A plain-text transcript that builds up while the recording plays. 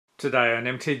Today on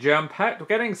MTG Unpacked, we're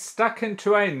getting stuck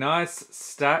into a nice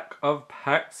stack of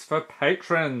packs for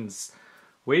patrons.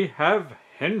 We have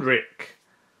Hendrik,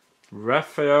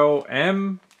 Raphael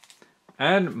M,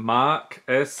 and Mark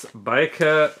S.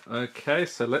 Baker. Okay,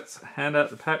 so let's hand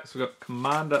out the packs. We've got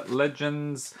Commander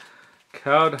Legends,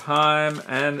 Kaldheim,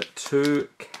 and 2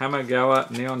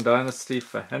 Kamigawa Neon Dynasty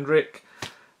for Hendrik.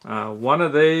 One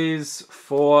of these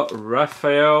for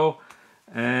Raphael.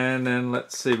 And then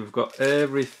let's see, we've got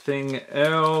everything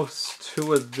else.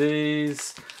 2 of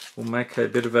these. We'll make a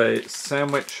bit of a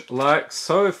sandwich like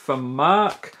so for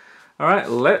Mark. Alright,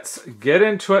 let's get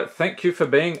into it. Thank you for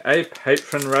being a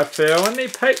patron, Raphael. And the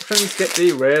patrons get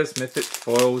the rares, mythic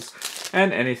foils,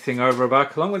 and anything over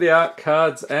 $1, along with the art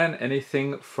cards and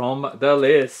anything from the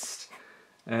list.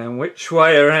 And which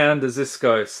way around does this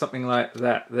go? Something like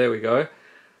that. There we go.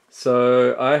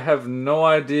 So I have no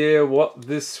idea what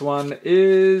this one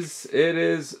is. It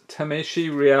is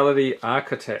Tameshi Reality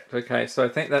Architect. Okay, so I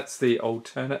think that's the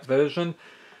alternate version.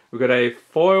 We've got a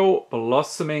foil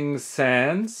Blossoming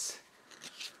Sands.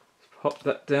 Pop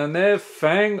that down there.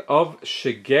 Fang of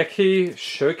Shigeki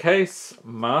Showcase.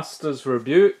 Master's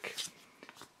Rebuke.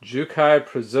 Jukai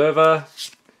Preserver.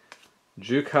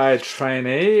 Jukai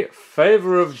Trainee.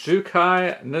 Favor of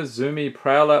Jukai. Nezumi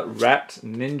Prowler. Rat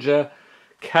Ninja.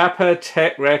 Kappa,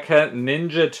 Tech Wrecker,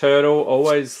 Ninja Turtle,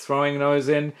 always throwing those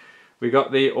in. We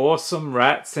got the awesome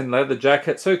rats in leather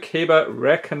jackets, Okiba,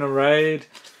 Reckoneraid,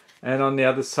 and on the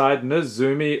other side,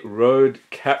 Nezumi, Road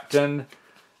Captain.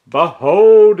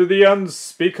 Behold the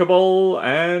Unspeakable,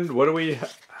 and what do we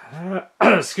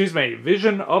excuse me,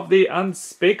 Vision of the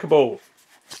Unspeakable.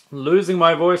 Losing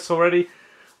my voice already.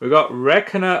 We got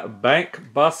Reckoner,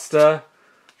 Bank Buster,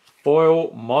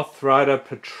 Foil Moth Rider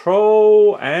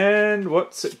Patrol, and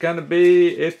what's it going to be?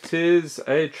 It is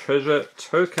a treasure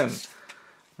token.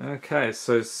 Okay,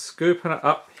 so scooping it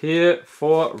up here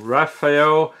for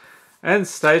Raphael, and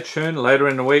stay tuned later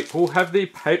in the week. We'll have the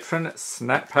patron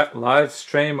snack pack live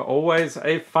stream. Always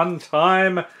a fun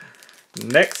time.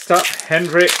 Next up,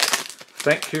 Hendrik.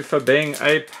 Thank you for being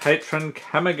a patron.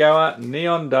 Kamigawa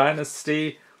Neon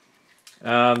Dynasty.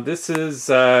 This is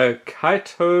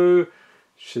Kaito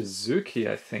Shizuki,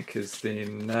 I think is the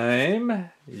name.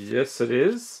 Yes, it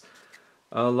is.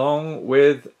 Along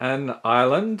with an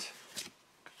island.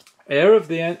 Heir of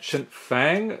the Ancient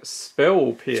Fang,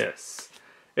 Spell Pierce.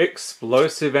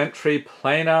 Explosive Entry,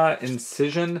 Planar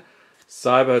Incision.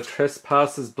 Cyber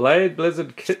Trespassers Blade,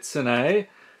 Blizzard Kitsune.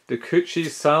 Dokuchi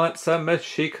Silencer,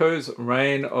 Machiko's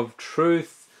Reign of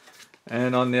Truth.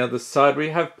 And on the other side we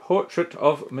have Portrait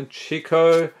of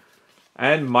Machiko.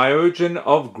 And Myojin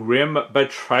of Grim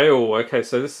Betrayal. Okay,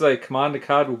 so this is a commander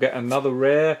card. We'll get another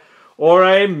rare or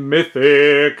a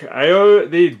mythic. Ao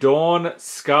the Dawn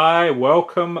Sky.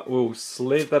 Welcome. We'll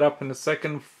sleeve that up in a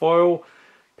second. Foil.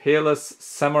 Peerless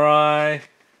Samurai.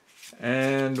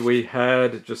 And we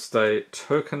had just a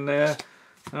token there.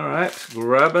 Alright,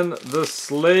 grabbing the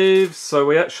sleeves. So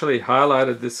we actually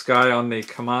highlighted this guy on the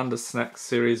Commander Snack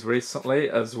series recently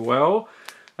as well.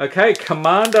 Okay,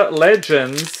 Commander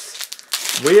Legends.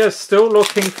 We are still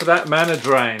looking for that mana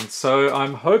drain, so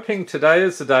I'm hoping today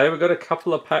is the day. We've got a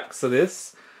couple of packs of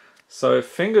this, so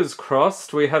fingers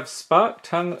crossed. We have Spark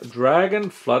Tongue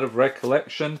Dragon, Flood of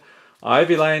Recollection,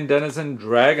 Ivy Lane Denizen,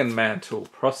 Dragon Mantle,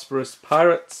 Prosperous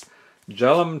Pirates,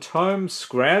 Jellum Tome,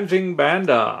 Scrounging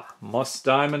Bandar, Moss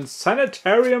Diamond,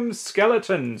 Sanitarium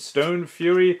Skeleton, Stone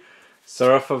Fury,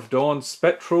 Seraph of Dawn,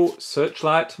 Spectral,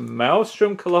 Searchlight,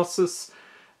 Maelstrom Colossus,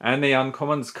 and the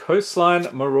uncommons Coastline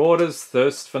Marauders,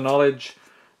 Thirst for Knowledge,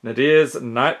 Nadir's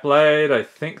Nightblade, I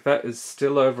think that is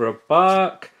still over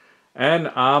 $1, and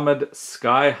Armored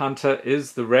Sky Hunter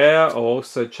is the rare. I'll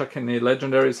also chuck in the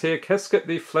legendaries here. Kesket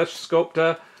the Flesh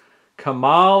Sculptor,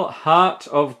 Kamal Heart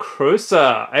of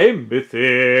Krosa, a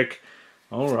mythic.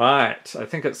 Alright, I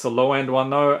think it's the low end one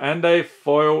though, and a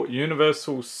foil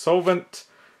Universal Solvent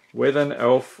with an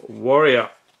Elf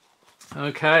Warrior.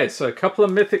 Okay, so a couple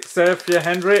of mythics there for you,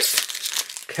 Hendrik.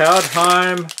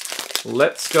 Kaldheim,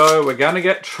 let's go. We're going to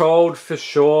get trolled for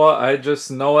sure. I just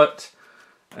know it.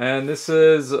 And this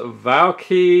is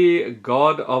Valky,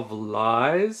 God of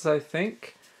Lies, I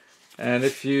think. And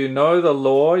if you know the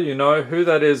lore, you know who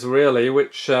that is really,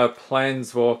 which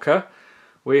Planeswalker.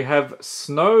 We have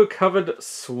Snow-Covered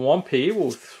Swampy.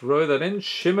 We'll throw that in.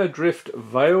 Shimmerdrift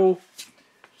Veil.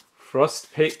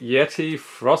 Frostpeak Yeti,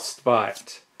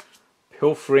 Frostbite.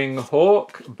 Pilfering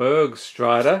Hawk, Berg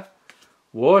Strider,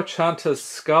 War Chanter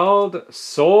Skald,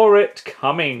 Saw It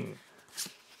Coming,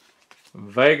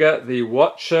 Vega the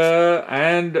Watcher,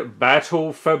 and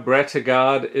Battle for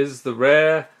Bretagard is the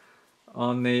rare.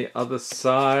 On the other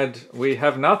side, we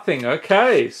have nothing.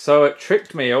 Okay, so it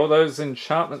tricked me. All those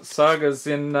enchantment sagas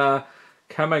in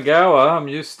Kamigawa, I'm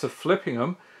used to flipping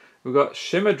them. We've got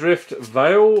Shimmerdrift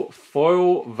Veil,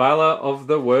 Foil, Valor of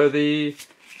the Worthy,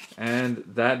 and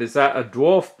that is that. A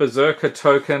Dwarf Berserker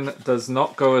token does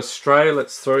not go astray.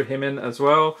 Let's throw him in as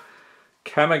well.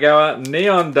 Kamigawa,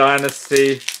 Neon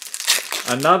Dynasty.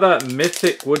 Another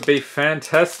Mythic would be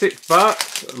fantastic,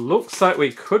 but looks like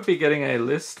we could be getting a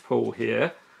list pull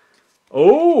here.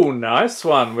 Oh, nice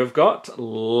one. We've got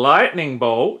Lightning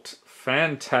Bolt.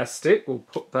 Fantastic. We'll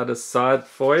put that aside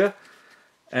for you.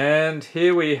 And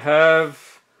here we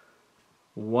have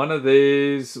one of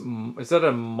these. Is that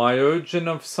a Myojin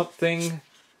of something?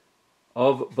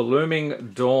 Of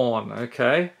Blooming Dawn.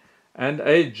 Okay. And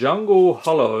a Jungle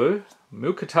Hollow.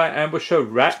 Mukatai Ambusher,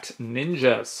 Rat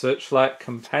Ninja, Searchlight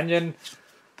Companion,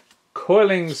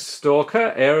 Coiling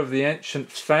Stalker, Heir of the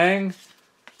Ancient Fang,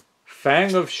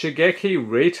 Fang of Shigeki,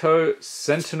 Rito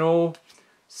Sentinel,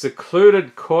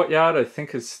 Secluded Courtyard, I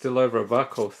think is still over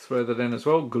 $1. I'll throw that in as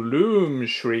well. Gloom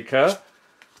Shrieker,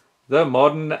 The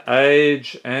Modern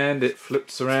Age, and it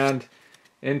flips around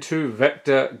into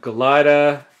Vector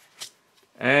Glider.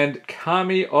 And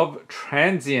Kami of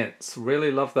Transience. Really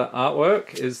love the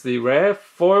artwork. Is the rare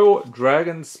Foil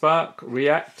Dragon Spark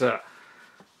Reactor.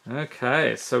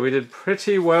 Okay, so we did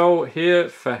pretty well here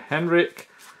for Henrik.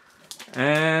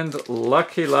 And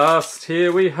lucky last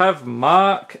here we have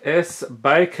Mark S.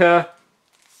 Baker.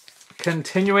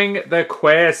 Continuing the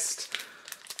quest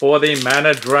for the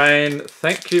Mana Drain.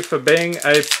 Thank you for being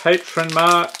a patron,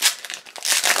 Mark.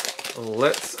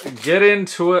 Let's get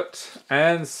into it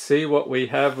and see what we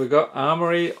have. We've got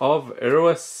Armory of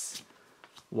Iroas,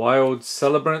 Wild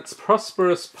Celebrants,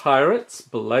 Prosperous Pirates,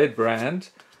 Blade Brand,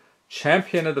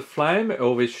 Champion of the Flame,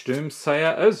 Elvish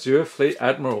Doomsayer, Azure Fleet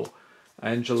Admiral,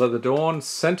 Angel of the Dawn,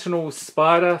 Sentinel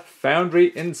Spider,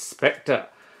 Foundry Inspector,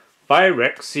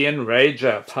 Phyrexian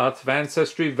Rager, Path of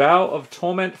Ancestry, Vow of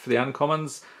Torment for the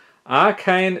uncommons,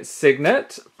 Arcane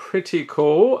Signet, pretty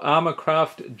cool,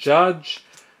 Armorcraft Judge,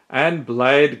 and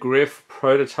Blade Griff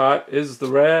Prototype is the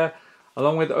rare,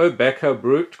 along with Obeka,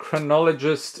 Brute,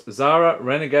 Chronologist, Zara,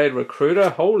 Renegade Recruiter,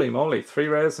 holy moly, 3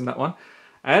 rares in that one,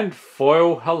 and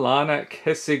Foil Halana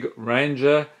Kessig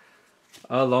Ranger,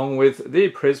 along with the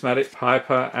Prismatic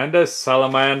Piper and a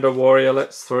Salamander Warrior.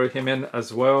 Let's throw him in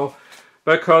as well,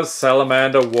 because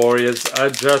Salamander Warriors are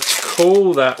just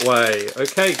cool that way.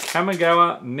 Okay,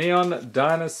 Kamigawa, Neon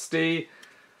Dynasty.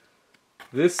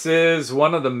 This is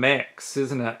one of the mechs,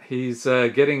 isn't it? He's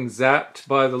getting zapped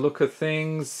by the look of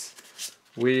things.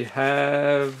 We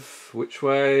have, which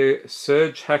way?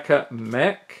 Surge Hacker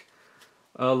Mech,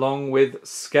 along with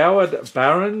Scoured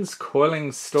Barons,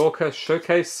 Coiling Stalker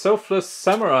Showcase, Selfless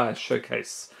Samurai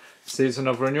Showcase, Season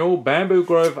of Renewal, Bamboo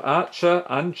Grove Archer,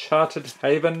 Uncharted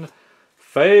Haven,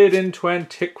 Fade into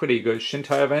Antiquity, Go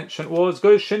Shintai of Ancient Wars,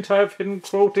 Go Shintai of Hidden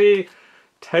Cruelty,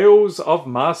 Tales of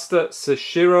Master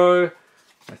Sashiro.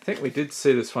 I think we did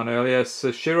see this one earlier.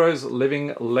 Sashiro's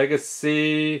Living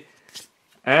Legacy.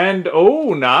 And,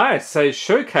 oh, nice. A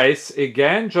Showcase.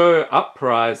 Iganjo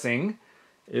Uprising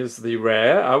is the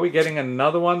rare. Are we getting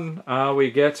another one? We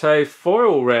get a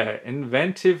foil rare.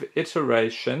 Inventive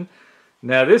Iteration.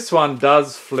 Now, this one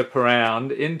does flip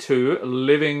around into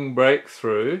Living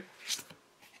Breakthrough.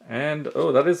 And,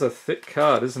 oh, that is a thick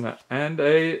card, isn't it? And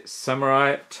a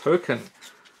Samurai Token.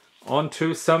 On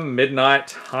to some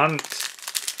Midnight Hunt.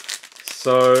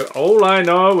 So all I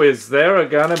know is there are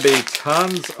going to be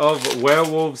tons of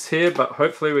werewolves here, but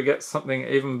hopefully we get something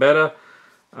even better.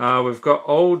 We've got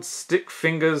Old Stick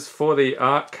Fingers for the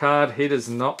art card. He does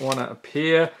not want to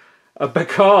appear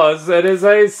because it is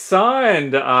a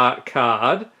signed art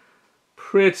card.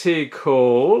 Pretty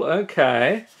cool.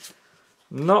 Okay.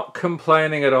 Not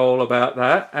complaining at all about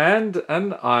that. And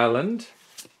an island.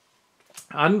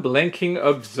 Unblinking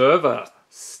Observer.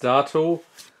 Startle.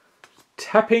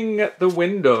 Tapping at the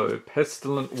Window,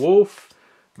 Pestilent Wolf,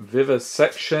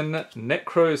 Vivisection,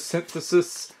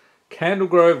 Necrosynthesis,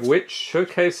 Candlegrove Witch,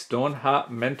 Showcase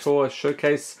Dawnheart Mentor,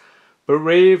 Showcase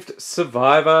Bereaved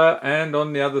Survivor, and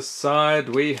on the other side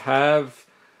we have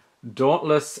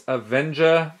Dauntless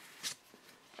Avenger,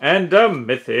 and a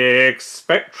Mythic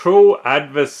Spectral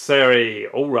Adversary.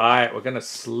 Alright, we're going to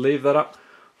sleeve that up.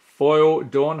 Foil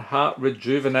Dawnheart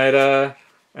Rejuvenator.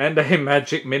 And a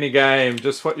magic minigame,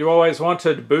 just what you always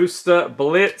wanted. Booster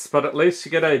Blitz, but at least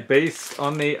you get a beast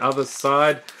on the other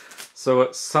side, so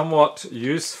it's somewhat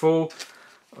useful.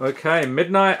 Okay,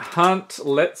 Midnight Hunt.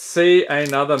 Let's see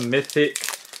another mythic.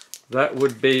 That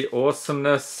would be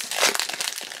awesomeness.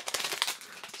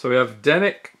 So we have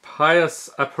Denic Pious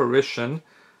Apparition,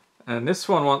 And this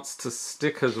one wants to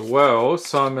stick as well,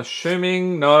 so I'm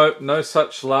assuming no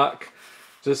such luck.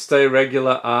 Just a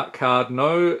regular art card,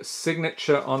 no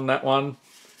signature on that one.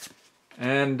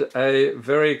 And a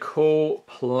very cool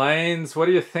Plains. What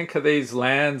do you think of these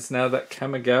lands now that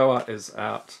Kamigawa is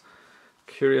out?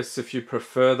 Curious if you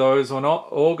prefer those or not.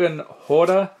 Organ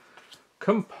Hoarder,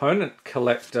 Component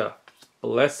Collector,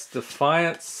 Blessed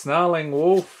Defiance, Snarling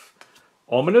Wolf,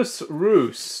 Ominous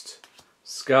Roost,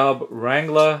 Scarb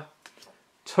Wrangler,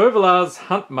 Tovalar's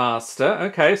Huntmaster.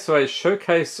 Okay, so a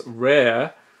showcase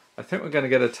rare. I think we're going to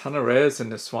get a ton of rares in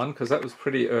this one because that was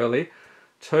pretty early.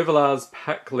 Tovalar's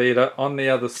Pack Leader on the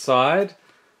other side.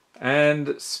 And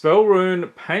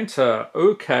Spellrune Painter.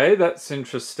 Okay, that's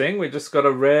interesting. We just got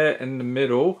a rare in the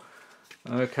middle.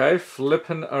 Okay,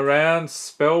 flipping around.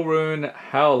 Spellrune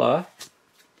Howler.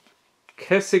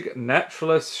 Kessig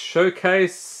Naturalist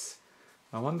Showcase.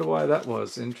 I wonder why that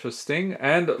was interesting.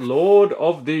 And Lord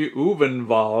of the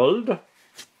Uvenwald.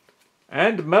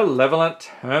 And Malevolent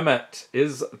Hermit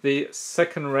is the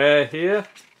second rare here.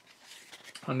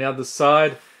 On the other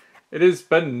side, it is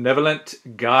Benevolent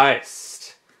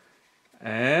Geist.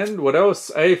 And what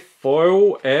else? A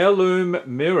foil Heirloom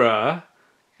Mirror.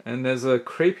 And there's a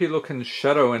creepy looking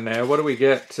shadow in there. What do we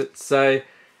get? It's a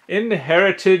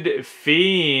Inherited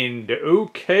Fiend.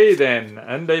 Okay then.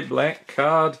 And a blank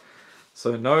card.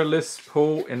 So no list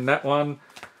pull in that one.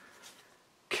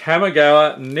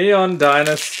 Kamigawa, Neon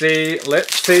Dynasty.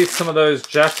 Let's see some of those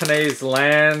Japanese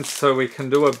lands so we can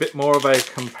do a bit more of a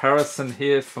comparison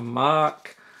here for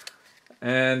Mark.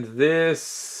 And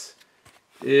this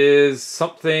is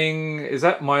something, is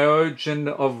that Myojin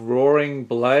of Roaring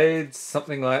Blades?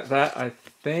 Something like that, I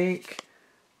think.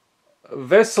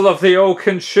 Vessel of the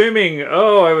All-Consuming.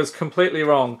 Oh, I was completely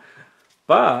wrong.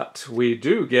 But we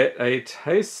do get a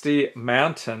tasty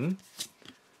mountain.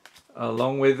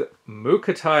 Along with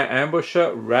Mukatai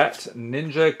Ambusher, Rat,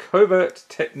 Ninja, Covert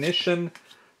Technician,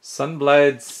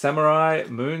 Sunblade Samurai,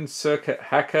 Moon Circuit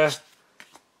Hacker,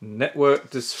 Network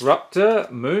Disruptor,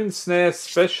 Moon Snare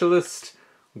Specialist,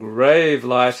 Grave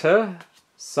Lighter,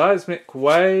 Seismic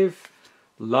Wave,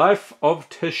 Life of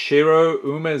Toshiro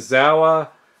Umezawa,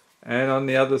 and on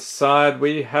the other side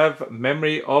we have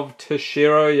Memory of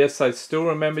Toshiro. Yes, I still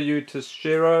remember you,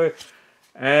 Toshiro.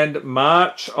 And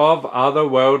March of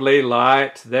Otherworldly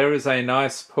Light. There is a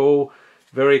nice pull.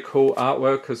 Very cool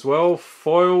artwork as well.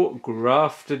 Foil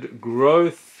Grafted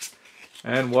Growth.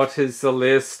 And what is the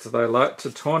list? They like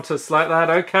to taunt us like that.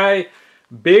 Okay,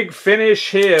 big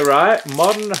finish here, right?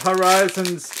 Modern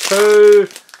Horizons 2.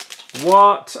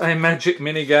 What a Magic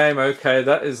minigame. Okay,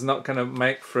 that is not going to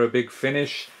make for a big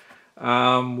finish.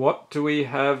 What do we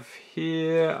have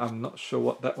here? I'm not sure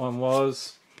what that one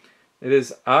was. It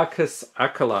is Arcus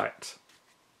Acolyte.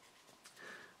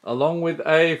 Along with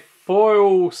a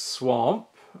foil Swamp.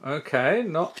 Okay,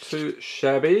 not too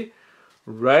shabby.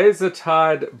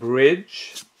 Razortide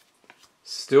Bridge.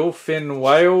 Stillfin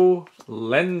Whale.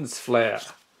 Lens Flare.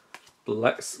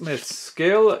 Blacksmith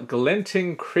Skill.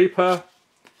 Glinting Creeper.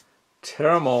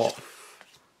 Terramorph.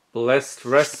 Blessed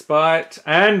Respite.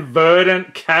 And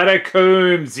Verdant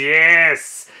Catacombs.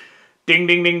 Yes! Ding,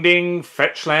 ding, ding, ding.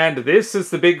 Fetch land. This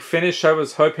is the big finish I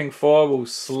was hoping for. We'll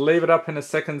sleeve it up in a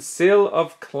second. Seal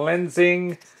of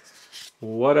Cleansing.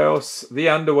 What else? The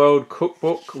Underworld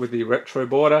Cookbook with the retro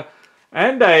border.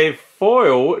 And a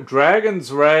foil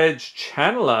Dragon's Rage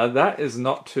Channeler. That is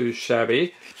not too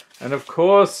shabby. And of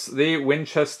course, the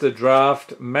Winchester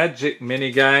Draft Magic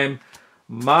minigame.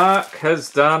 Mark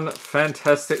has done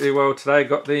fantastically well today.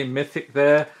 Got the Mythic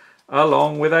there,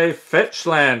 along with a fetch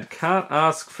land. Can't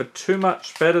ask for too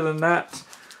much better than that.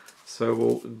 So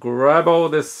we'll grab all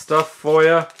this stuff for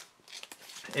you.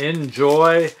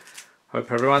 Enjoy. Hope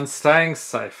everyone's staying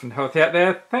safe and healthy out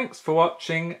there. Thanks for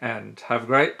watching and have a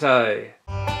great day.